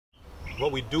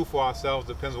What we do for ourselves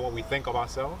depends on what we think of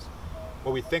ourselves.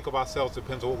 What we think of ourselves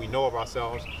depends on what we know of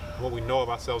ourselves. And what we know of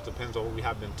ourselves depends on what we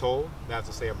have been told, that's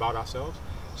to say about ourselves.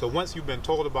 So once you've been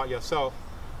told about yourself,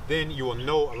 then you will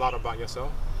know a lot about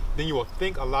yourself. Then you will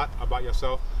think a lot about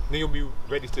yourself. Then you'll be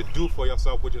ready to do for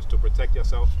yourself, which is to protect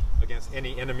yourself against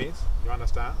any enemies. You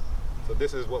understand? So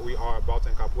this is what we are about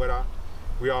in Capoeira.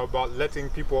 We are about letting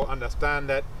people understand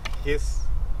that it's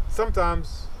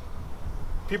sometimes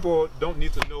people don't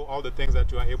need to know all the things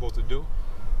that you are able to do.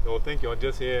 They'll think you're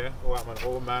just here, oh, I'm an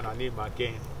old man, I need my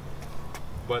cane.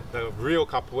 But the real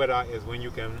Capoeira is when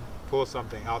you can pull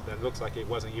something out that looks like it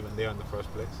wasn't even there in the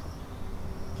first place.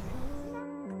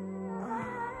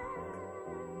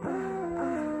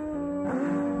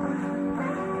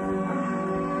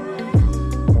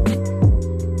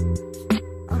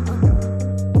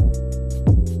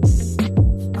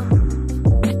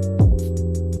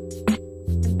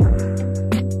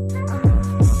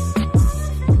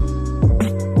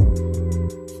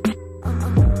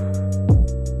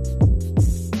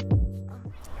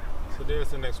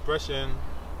 Expression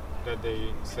that they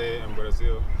say in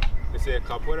Brazil. They say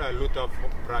Capoeira luta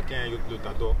para quem é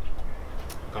lutador.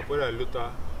 Capoeira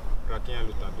luta para quem é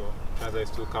lutador.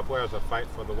 Translates to Capoeira is a fight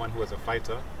for the one who is a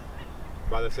fighter.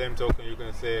 By the same token, you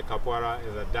can say Capoeira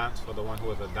is a dance for the one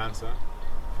who is a dancer.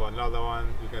 For another one,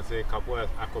 you can say Capoeira is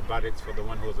acrobatics for the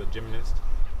one who is a gymnast.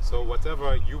 So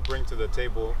whatever you bring to the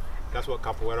table, that's what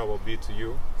Capoeira will be to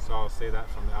you. So I'll say that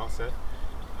from the outset.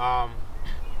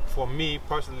 For me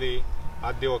personally,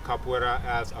 I deal with Capoeira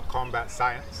as a combat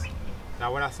science.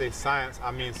 Now when I say science, I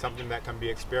mean something that can be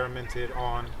experimented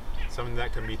on, something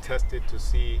that can be tested to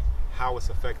see how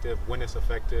it's effective, when it's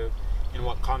effective, in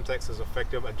what context is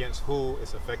effective, against who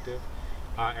it's effective,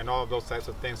 and all of those types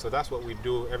of things. So that's what we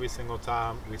do every single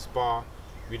time we spar.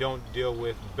 We don't deal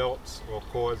with belts or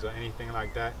cords or anything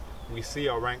like that. We see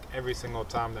our rank every single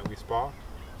time that we spar.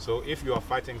 So if you are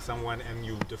fighting someone and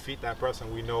you defeat that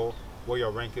person, we know where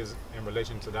your rank is in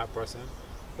relation to that person,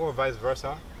 or vice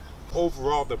versa.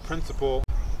 Overall, the principle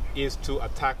is to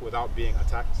attack without being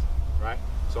attacked, right?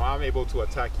 So I'm able to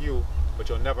attack you, but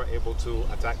you're never able to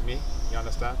attack me, you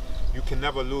understand? You can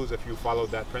never lose if you follow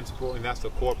that principle, and that's the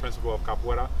core principle of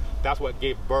Capoeira. That's what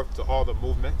gave birth to all the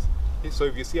movements. So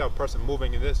if you see a person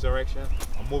moving in this direction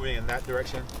or moving in that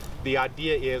direction, the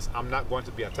idea is I'm not going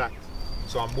to be attacked.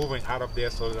 So I'm moving out of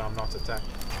there so that I'm not attacked.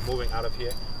 I'm moving out of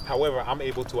here. However, I'm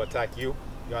able to attack you,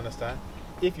 you understand?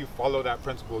 If you follow that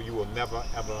principle, you will never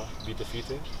ever be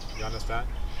defeated, you understand?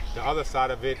 The other side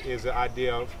of it is the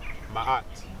idea of ma'at,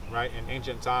 right? In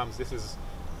ancient times, this is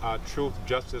truth,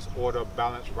 justice, order,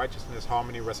 balance, righteousness,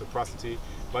 harmony, reciprocity.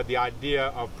 But the idea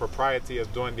of propriety is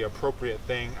doing the appropriate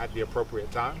thing at the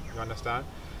appropriate time, you understand?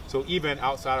 So even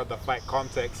outside of the fight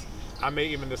context, I may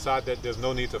even decide that there's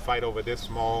no need to fight over this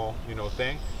small,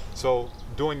 thing. So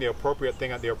doing the appropriate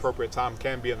thing at the appropriate time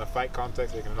can be in the fight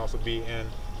context. It can also be in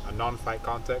a non-fight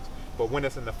context. But when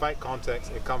it's in the fight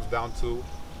context, it comes down to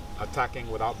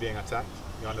attacking without being attacked.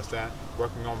 You understand?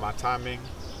 Working on my timing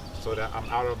so that I'm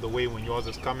out of the way when yours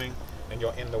is coming and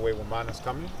you're in the way when mine is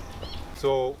coming.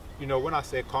 So, when I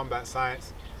say combat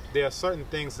science, there are certain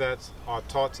things that are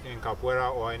taught in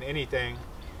Capoeira or in anything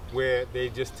where they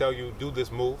just tell you, do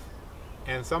this move.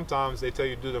 And sometimes they tell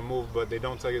you do the move, but they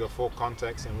don't tell you the full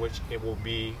context in which it will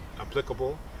be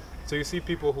applicable. So you see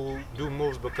people who do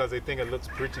moves because they think it looks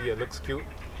pretty, it looks cute.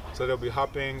 So they'll be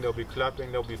hopping, they'll be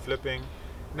clapping, they'll be flipping.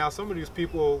 Now some of these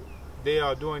people, they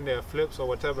are doing their flips or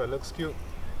whatever, it looks cute.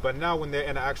 But now when they're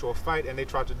in an actual fight and they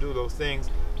try to do those things,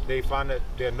 they find that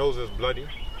their nose is bloody.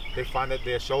 They find that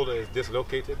their shoulder is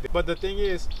dislocated. But the thing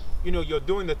is, you're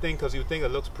doing the thing because you think it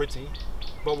looks pretty.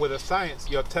 But with a science,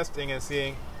 you're testing and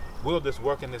seeing, will this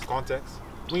work in this context?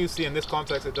 When you see in this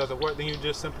context it doesn't work, then you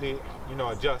just simply,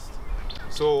 adjust.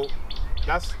 So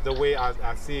that's the way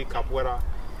I see Capoeira.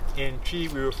 In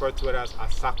Chi, we refer to it as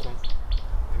Asako,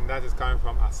 and that is coming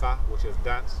from Asa, which is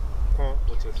dance, Kon,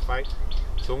 which is fight.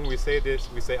 So when we say this,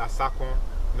 we say Asako,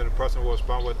 and then the person will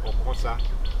respond with Okonsa,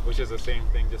 which is the same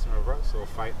thing, just in reverse, so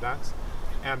fight, dance.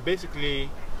 And basically,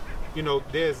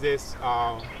 there's this,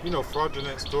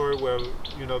 fraudulent story where,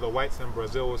 the whites in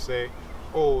Brazil will say,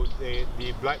 oh, the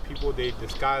black people, they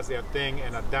disguise their thing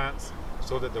in a dance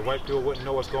so that the white people wouldn't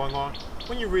know what's going on.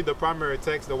 When you read the primary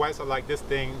text, the whites are like, this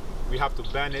thing, we have to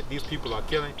ban it, these people are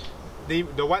killing.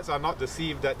 The whites are not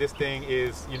deceived that this thing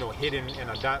is, hidden in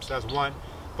a dance, that's one.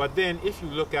 But then if you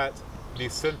look at the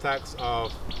syntax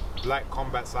of black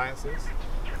combat sciences,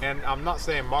 and I'm not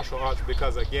saying martial arts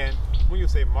because, again, when you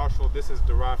say martial, this is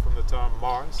derived from the term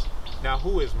Mars. Now,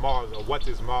 who is Mars, or what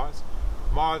is Mars?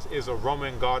 Mars is a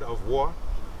Roman god of war,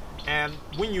 And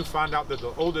when you find out that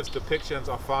the oldest depictions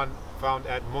are found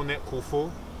at Monet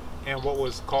Khufu and what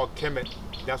was called Kemet,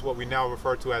 that's what we now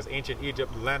refer to as ancient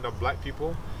Egypt, the land of black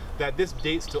people, that this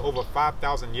dates to over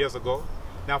 5,000 years ago.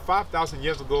 Now 5,000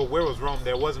 years ago, where was Rome?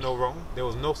 There was no Rome. There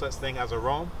was no such thing as a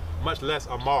Rome, much less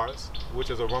a Mars,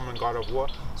 which is a Roman god of war.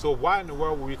 So why in the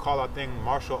world would we call our thing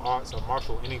martial arts or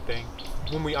martial anything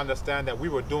when we understand that we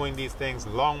were doing these things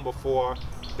long before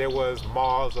there was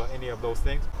Mars or any of those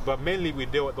things? But mainly we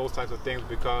deal with those types of things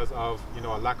because of, you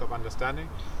know, a lack of understanding.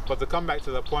 But to come back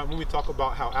to the point, when we talk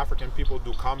about how African people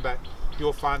do combat,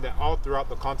 you'll find that all throughout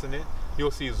the continent,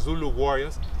 you'll see Zulu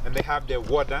warriors and they have their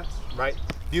war dance, right?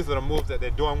 These are the moves that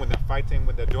they're doing when they're fighting,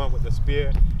 when they're doing with the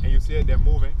spear, and you see it, they're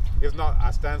moving. It's not,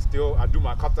 I stand still, I do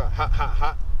my kata, ha, ha,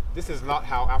 ha. This is not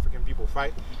how African people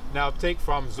fight. Now take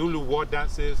from Zulu war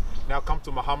dances, now come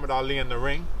to Muhammad Ali in the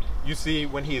ring. You see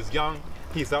when he is young,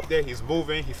 he's up there, he's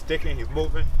moving, he's sticking, he's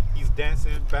moving, he's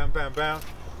dancing, bam, bam, bam.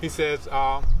 He says,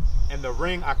 in the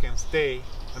ring I can stay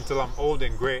until I'm old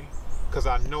and gray because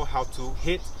I know how to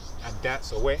hit and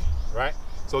dance away, right?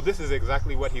 So this is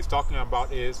exactly what he's talking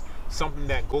about, is something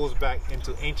that goes back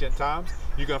into ancient times.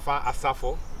 You can find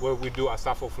Asako, where we do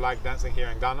Asako flag dancing here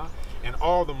in Ghana, and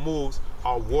all the moves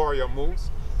are warrior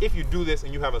moves. If you do this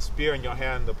and you have a spear in your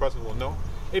hand, the person will know.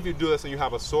 If you do this and you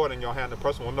have a sword in your hand, the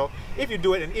person will know. If you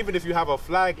do it, and even if you have a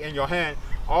flag in your hand,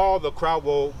 all the crowd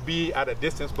will be at a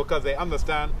distance because they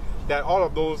understand that all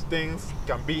of those things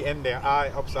can be in their eye,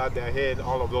 upside their head,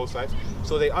 all of those types.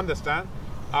 So they understand.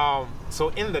 So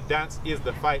in the dance is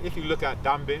the fight. If you look at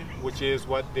Dambe, which is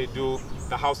what they do,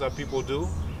 the Hausa people do,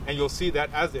 and you'll see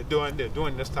that as they're doing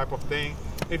this type of thing.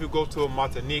 If you go to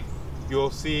Martinique,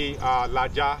 you'll see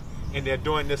Laja, and they're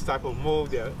doing this type of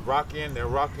move. They're rocking, and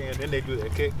then they do their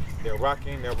kick. They're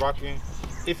rocking.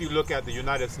 If you look at the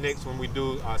United Snakes, when we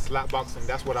do slap boxing,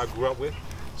 that's what I grew up with.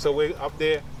 So we're up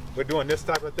there, we're doing this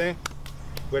type of thing.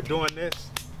 We're doing this.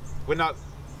 We're not,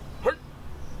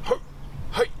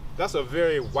 hey. That's a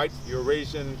very white,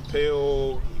 Eurasian,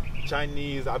 pale,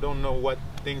 Chinese, I don't know what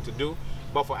thing to do.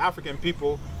 But for African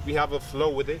people, we have a flow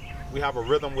with it. We have a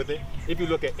rhythm with it. If you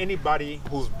look at anybody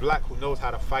who's black who knows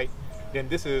how to fight, then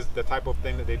this is the type of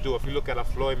thing that they do. If you look at a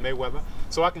Floyd Mayweather,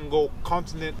 so I can go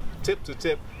continent, tip to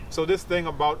tip. So this thing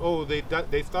about, oh, they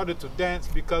started to dance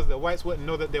because the whites wouldn't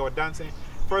know that they were dancing.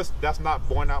 First, that's not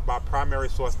borne out by primary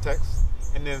source text.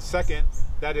 And then second,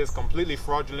 that is completely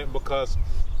fraudulent because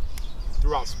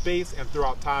throughout space and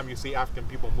throughout time, you see African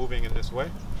people moving in this way.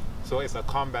 So it's a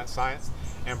combat science.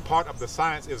 And part of the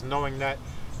science is knowing that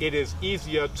it is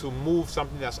easier to move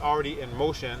something that's already in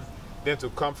motion than to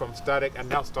come from static and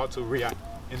now start to react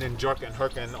and then jerk and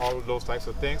herk and all of those types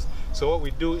of things. So what we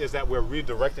do is that we're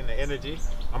redirecting the energy.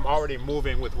 I'm already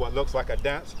moving with what looks like a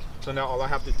dance. So now all I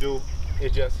have to do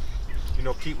is just, you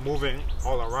know, keep moving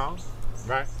all around,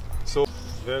 right? So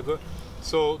very good.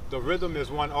 So the rhythm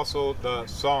is one. Also the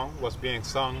song, what's being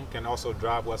sung, can also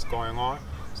drive what's going on.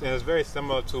 So it's very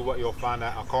similar to what you'll find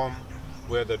at Akom,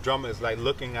 where the drummer is like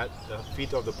looking at the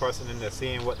feet of the person and they're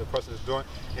seeing what the person is doing,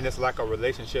 and it's like a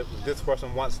relationship. If this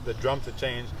person wants the drum to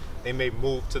change, they may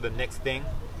move to the next thing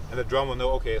and the drum will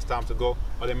know, okay, it's time to go,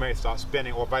 or they may start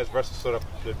spinning, or vice versa. So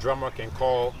the drummer can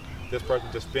call this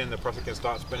person to spin, the person can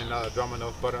start spinning, now the drummer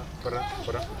knows,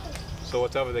 so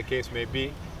whatever the case may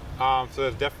be. So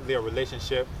there's definitely a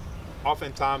relationship.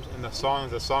 Oftentimes in the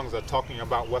songs are talking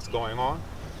about what's going on.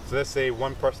 So let's say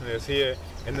one person is here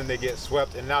and then they get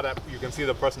swept, and now that you can see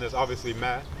the person is obviously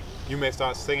mad, you may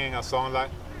start singing a song like,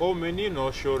 oh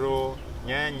menino choro,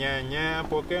 nya nya nya,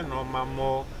 porque no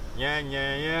mamo, nya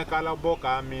nya nya,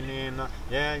 calaboca menina,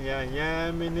 nya nya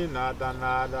nya, menina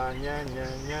danada, nya nya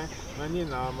nya,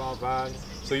 menina mavag.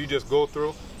 So you just go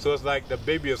through. So it's like the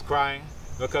baby is crying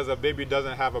because the baby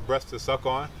doesn't have a breast to suck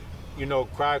on. You know,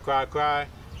 cry, cry, cry.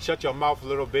 Shut your mouth,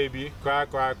 little baby. Cry,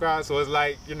 cry, cry. So it's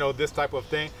like, you know, this type of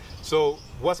thing. So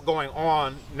what's going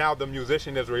on, now the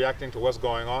musician is reacting to what's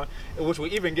going on, which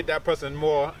will even get that person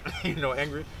more, you know,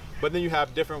 angry. But then you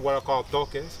have different what are called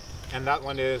toques, and that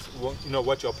one is, you know,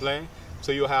 what you're playing.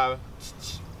 So you'll have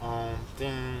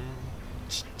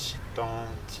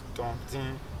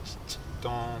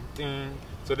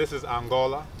so this is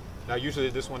Angola. Now usually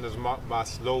this one is marked by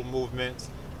slow movements.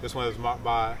 This one is marked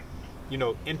by, you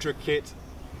know, intricate,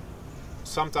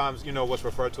 sometimes, you know, what's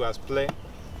referred to as play.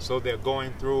 So they're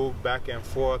going through back and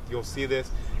forth. You'll see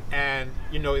this. And,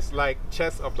 you know, it's like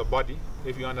chess of the body,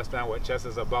 if you understand what chess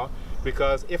is about.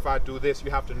 Because if I do this,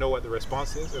 you have to know what the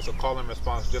response is. It's a call and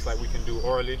response, just like we can do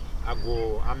orally. I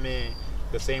go, I mean,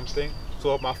 the same thing.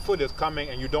 So if my foot is coming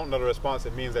and you don't know the response,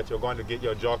 it means that you're going to get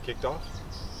your jaw kicked off.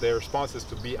 The response is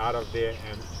to be out of there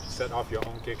and set off your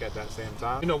own kick at that same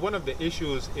time. You know, one of the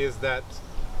issues is that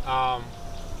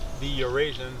the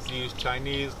Eurasians, these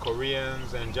Chinese,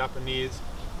 Koreans, and Japanese,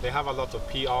 they have a lot of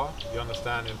PR, you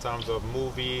understand, in terms of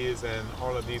movies and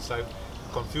all of these types,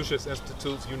 Confucius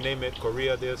Institutes, you name it,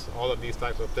 Korea this, all of these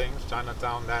types of things,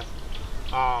 Chinatown, that.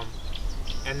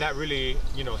 And that really,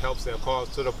 you know, helps their cause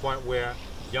to the point where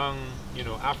young, you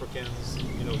know, Africans,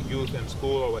 you know, youth in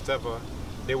school or whatever,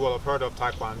 they will have heard of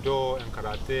Taekwondo and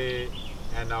Karate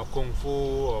and now Kung Fu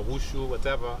or Wushu,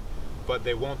 whatever, but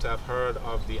they won't have heard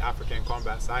of the African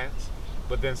combat science.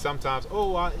 But then sometimes,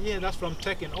 oh, yeah, that's from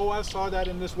Tekken. Oh, I saw that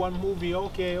in this one movie.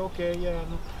 Okay, yeah.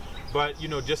 But, you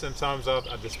know, just in terms of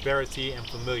a disparity and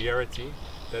familiarity,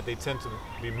 that they tend to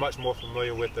be much more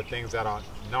familiar with the things that are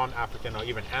non-African or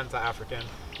even anti-African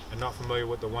and not familiar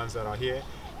with the ones that are here.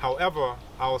 However,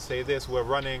 I will say this, we're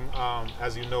running,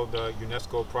 as you know, the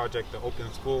UNESCO project, the Open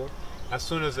School. As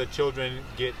soon as the children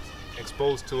get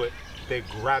exposed to it, they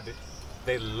grab it.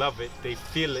 They love it, they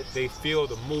feel it, they feel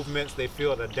the movements, they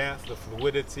feel the dance, the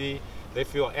fluidity, they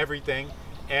feel everything.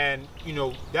 And, you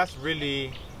know, that's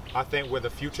really, I think, where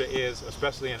the future is,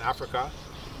 especially in Africa.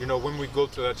 You know, when we go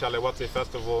to the Chalewate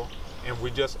Festival and we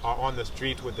just are on the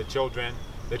street with the children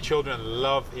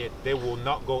love it. They will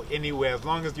not go anywhere. As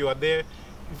long as you are there,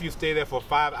 if you stay there for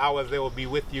 5 hours, they will be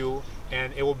with you,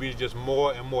 and it will be just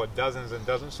more and more, dozens and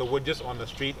dozens. So we're just on the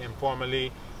street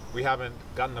informally. We haven't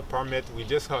gotten a permit. We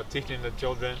just are teaching the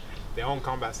children their own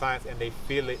combat science, and they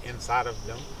feel it inside of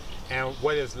them. And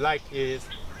what it's like is,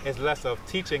 it's less of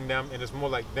teaching them, and it's more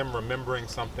like them remembering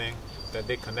something that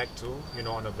they connect to, you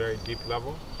know, on a very deep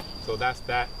level. So that's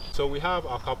that. So we have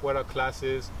our Capoeira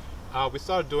classes. We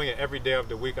started doing it every day of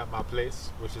the week at my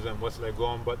place, which is in West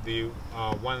Legon, but the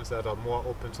ones that are more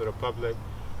open to the public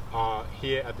are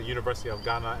here at the University of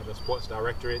Ghana at the Sports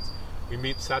Directorate. We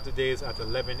meet Saturdays at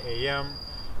 11 a.m.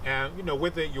 And, you know,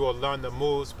 with it, you will learn the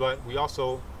moves, but we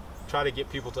also try to get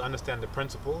people to understand the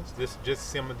principles. This just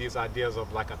some of these ideas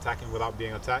of like attacking without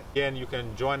being attacked. Again, you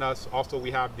can join us. Also, we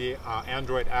have the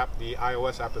Android app. The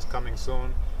iOS app is coming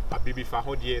soon.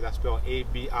 Abibifahodie, that's spelled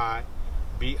A-B-I-B-I-F-A-H-O-D-I-E.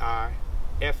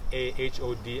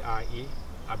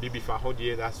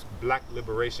 Abibifahodie, that's Black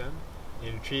Liberation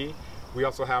in Tree. We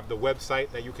also have the website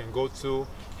that you can go to,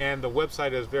 and the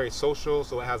website is very social,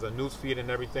 so it has a news feed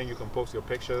and everything. You can post your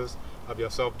pictures of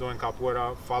yourself doing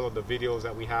capoeira, follow the videos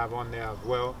that we have on there as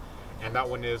well, and that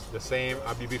one is the same,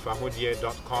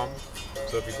 abibifahodie.com.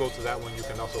 So if you go to that one, you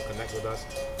can also connect with us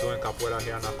doing capoeira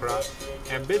here in Accra.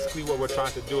 And basically what we're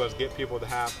trying to do is get people to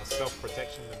have a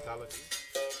self-protection mentality.